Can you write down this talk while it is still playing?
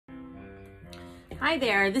Hi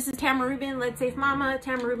there, this is Tamara Rubin, Lead Safe Mama,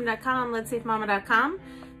 TamaraRubin.com, LeadSafeMama.com.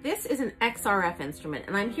 This is an XRF instrument,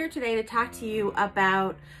 and I'm here today to talk to you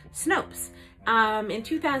about Snopes. In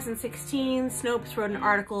 2016, Snopes wrote an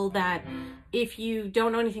article that if you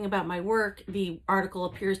don't know anything about my work, the article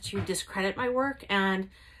appears to discredit my work, and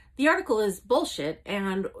the article is bullshit.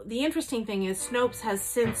 And the interesting thing is Snopes has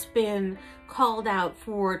since been called out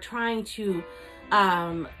for trying to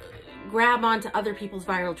grab onto other people's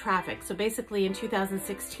viral traffic. So basically in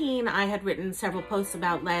 2016, I had written several posts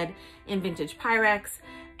about lead in Vintage Pyrex,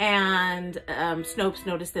 and Snopes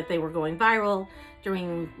noticed that they were going viral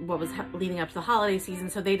during what was leading up to the holiday season.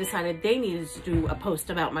 So they decided they needed to do a post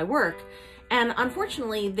about my work. And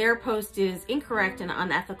unfortunately, their post is incorrect and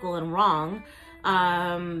unethical and wrong.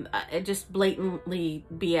 Just blatantly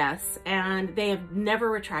BS, and they have never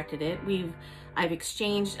retracted it. I've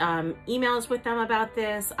exchanged emails with them about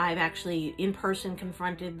this. I've actually in person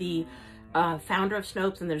confronted the founder of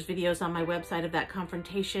Snopes, and there's videos on my website of that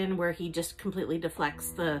confrontation where he just completely deflects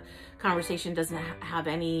the conversation, doesn't have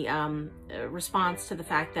any response to the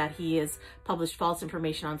fact that he has published false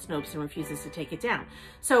information on Snopes and refuses to take it down.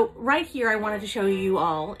 So right here, I wanted to show you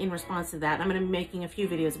all in response to that. I'm going to be making a few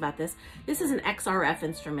videos about this. This is an XRF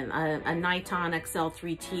instrument, a Niton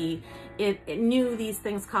XL3T. It knew these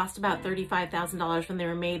things cost about $35,000 when they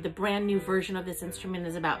were made. The brand new version of this instrument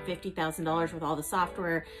is about $50,000 with all the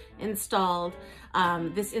software installed.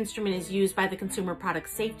 This instrument is used by the Consumer Product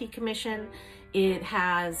Safety Commission. It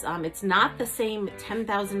has, it's not the same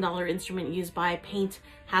 $10,000 instrument used by paint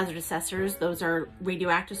hazard assessors. Those are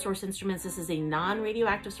radioactive source instruments. This is a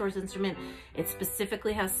non-radioactive source instrument. It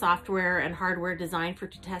specifically has software and hardware designed for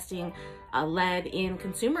testing lead in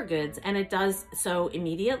consumer goods, and it does so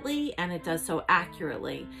immediately and it does so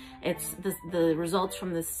accurately. It's the results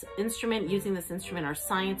from this instrument, using this instrument, are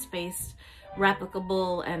science-based,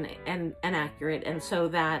 replicable, and accurate, and so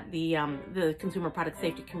that the Consumer Product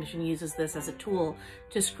Safety Commission uses this as a tool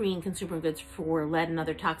to screen consumer goods for lead and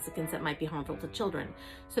other toxicants that might be harmful to children.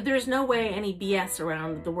 So there's no way any BS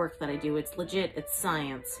around the work that I do. It's legit, it's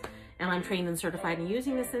science, and I'm trained and certified in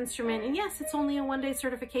using this instrument. And yes, it's only a one-day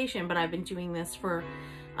certification, but I've been doing this for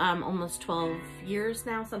almost 12 years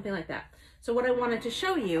now, something like that. So what I wanted to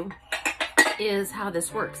show you is how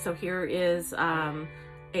this works. So here is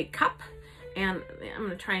a cup. And I'm going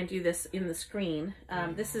to try and do this in the screen.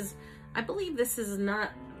 This is, I believe this is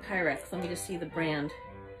not Pyrex. Let me just see the brand.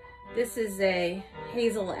 This is a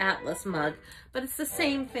Hazel Atlas mug, but it's the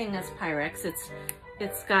same thing as Pyrex.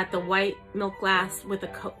 It's got the white milk glass with a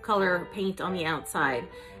color paint on the outside.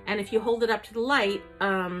 And if you hold it up to the light,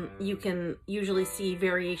 you can usually see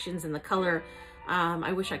variations in the color.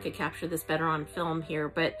 I wish I could capture this better on film here,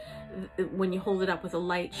 but when you hold it up with a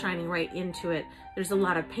light shining right into it, there's a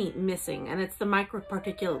lot of paint missing, and it's the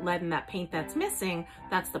microparticulate lead in that paint that's missing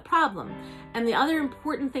that's the problem. And the other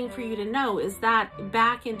important thing for you to know is that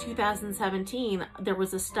back in 2017, there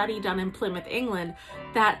was a study done in Plymouth, England,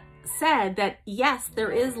 that said that yes,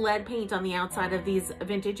 there is lead paint on the outside of these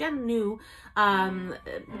vintage and new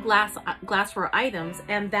glassware items,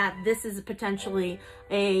 and that this is potentially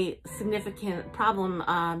a significant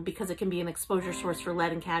problem because it can be an exposure source for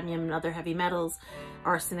lead and cadmium and other heavy metals,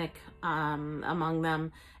 arsenic among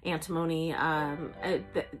them, antimony,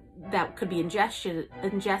 that could be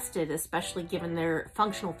ingested, especially given their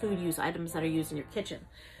functional food use items that are used in your kitchen.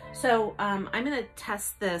 So I'm going to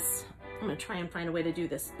test this. I'm going to try and find a way to do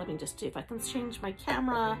this. Let me just see if I can change my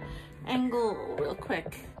camera angle real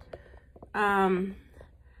quick. I'm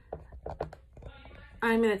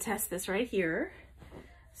going to test this right here.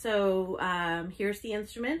 So here's the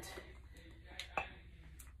instrument.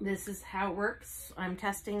 This is how it works. I'm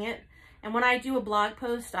testing it. And when I do a blog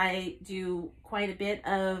post, I do quite a bit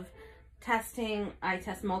of testing. I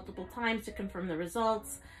test multiple times to confirm the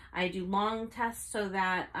results. I do long tests so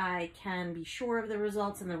that I can be sure of the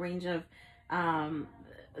results and the range of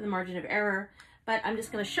the margin of error. But I'm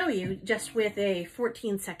just going to show you just with a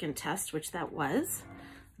 14-second test, which that was.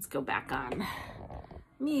 Let's go back on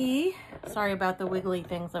me. Sorry about the wiggly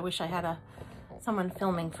things. I wish I had someone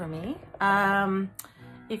filming for me.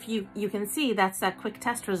 If you can see, that's that quick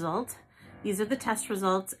test result. These are the test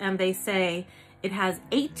results, and they say it has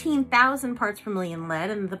 18,000 parts per million lead,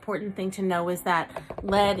 and the important thing to know is that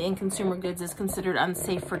lead in consumer goods is considered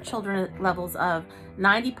unsafe for children at levels of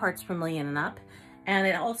 90 parts per million and up. And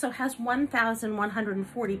it also has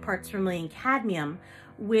 1,140 parts per million cadmium,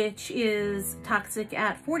 which is toxic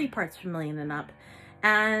at 40 parts per million and up.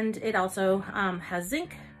 And it also has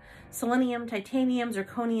zinc, selenium, titanium,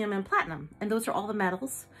 zirconium, and platinum. And those are all the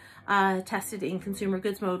metals tested in consumer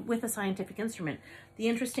goods mode with a scientific instrument. The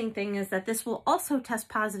interesting thing is that this will also test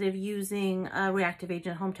positive using a reactive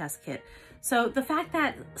agent home test kit. So the fact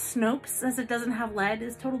that Snopes says it doesn't have lead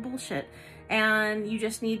is total bullshit. And you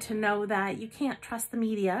just need to know that you can't trust the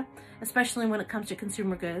media, especially when it comes to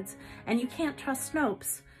consumer goods, and you can't trust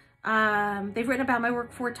Snopes. They've written about my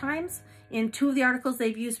work 4 times. In 2 of the articles,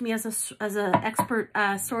 they've used me as an expert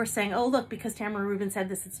source, saying, oh, look, because Tamara Rubin said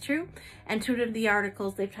this, it's true. And 2 of the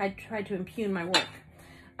articles, they've tried to impugn my work.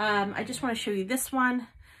 I just want to show you this one.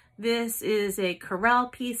 This is a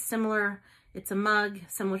Corelle piece, similar. It's a mug,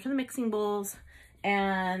 similar to the mixing bowls.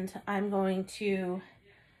 And I'm going to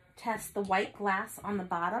test the white glass on the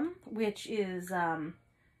bottom, which is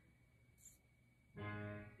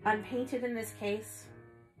unpainted in this case.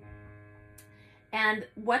 And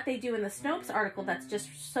what they do in the Snopes article that's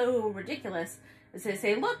just so ridiculous is they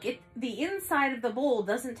say, look, the inside of the bowl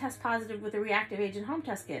doesn't test positive with a reactive agent home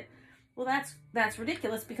test kit. Well, that's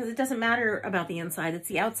ridiculous, because it doesn't matter about the inside. It's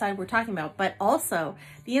the outside we're talking about. But also,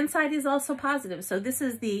 the inside is also positive. So this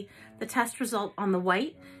is the test result on the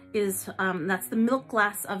white. Is that's the milk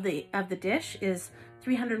glass of the dish, is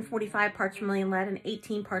 345 parts per million lead and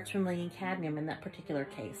 18 parts per million cadmium in that particular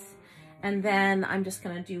case. And then I'm just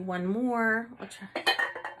going to do one more, which,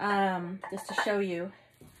 just to show you.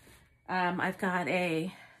 I've got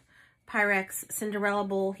a Pyrex Cinderella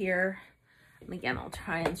bowl here. And again, I'll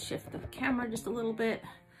try and shift the camera just a little bit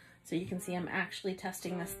so you can see I'm actually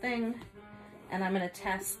testing this thing. And I'm going to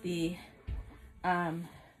test the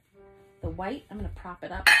white. I'm going to prop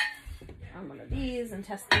it up on one of these and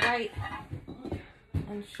test the white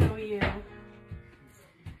and show you.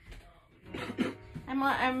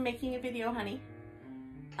 I'm making a video, honey.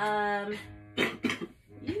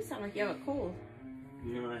 You sound like you have a cold.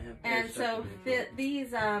 No, I have. And so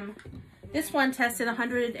this one tested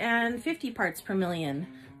 150 parts per million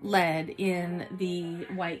lead in the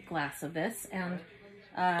white glass of this, and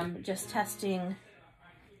just testing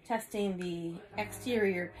the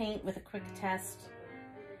exterior paint with a quick test,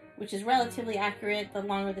 which is relatively accurate. The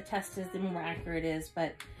longer the test is, the more accurate it is,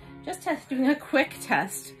 but just doing a quick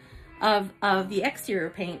test of the exterior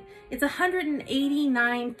paint. It's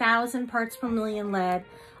 189,000 parts per million lead,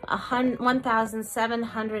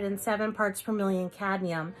 1,707 parts per million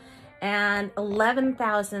cadmium, and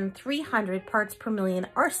 11,300 parts per million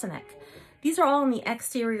arsenic. These are all in the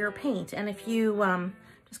exterior paint. And if you,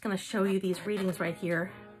 just gonna show you these readings right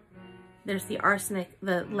here. There's the arsenic,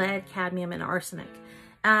 the lead, cadmium, and arsenic.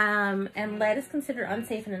 And lead is considered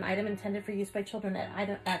unsafe in an item intended for use by children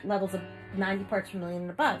at levels of 90 parts per million and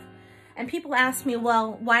above. And people ask me,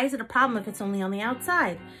 well, why is it a problem if it's only on the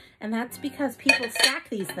outside? And that's because people stack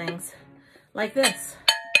these things like this,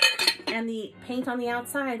 and the paint on the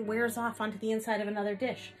outside wears off onto the inside of another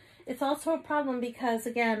dish. It's also a problem because,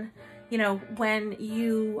 again, you know, when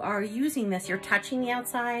you are using this, you're touching the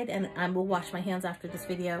outside, and I will wash my hands after this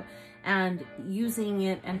video, and using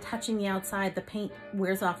it and touching the outside, the paint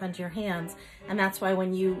wears off onto your hands. And that's why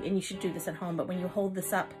when you should do this at home, but when you hold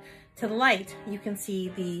this up to the light, you can see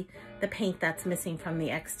the paint that's missing from the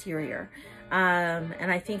exterior.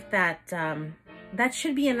 And I think that that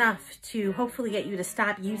should be enough to hopefully get you to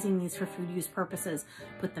stop using these for food use purposes.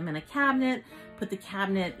 Put them in a cabinet, put the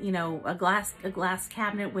cabinet, you know, a glass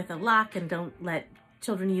cabinet with a lock, and don't let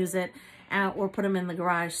children use it. Or put them in the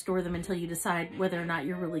garage, store them until you decide whether or not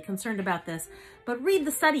you're really concerned about this. But read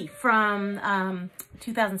the study from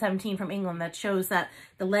 2017 from England that shows that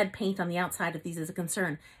the lead paint on the outside of these is a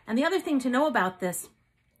concern. And the other thing to know about this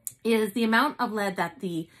is the amount of lead that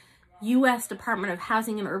the U.S. Department of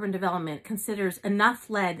Housing and Urban Development considers enough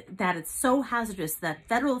lead that it's so hazardous that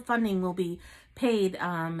federal funding will be paid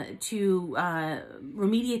to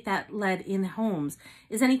remediate that lead in homes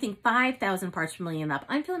is anything 5,000 parts per million up.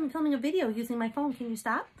 I'm filming a video using my phone. Can you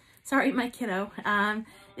stop? Sorry, my kiddo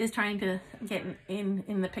is trying to get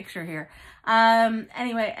in the picture here.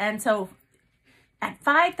 Anyway, and so at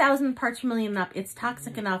 5,000 parts per million up, it's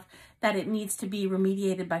toxic enough that it needs to be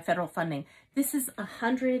remediated by federal funding. This is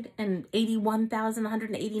 181,000,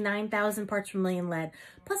 189,000 parts per million lead.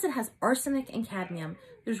 Plus it has arsenic and cadmium.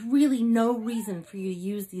 There's really no reason for you to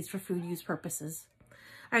use these for food use purposes.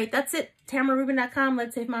 All right, that's it. TamaraRubin.com,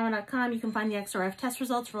 LeadSafeMama.com. You can find the XRF test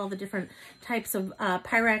results for all the different types of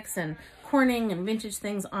Pyrex and Corning and vintage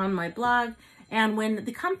things on my blog. And when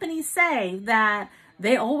the companies say that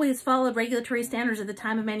they always followed regulatory standards at the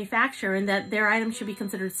time of manufacture and that their items should be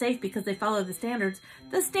considered safe because they follow the standards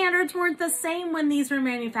weren't the same when these were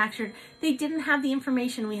manufactured. They didn't have the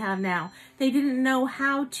information we have now. They didn't know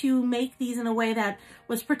how to make these in a way that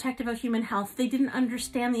was protective of human health. They didn't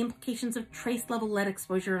understand the implications of trace level lead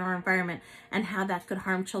exposure in our environment and how that could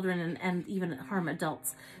harm children and even harm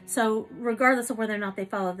adults. So regardless of whether or not they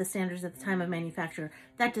follow the standards at the time of manufacture,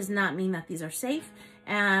 that does not mean that these are safe,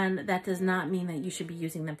 and that does not mean that you should be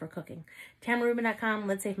using them for cooking. TamaraRubin.com,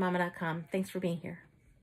 LeadSafeMama.com. Thanks for being here.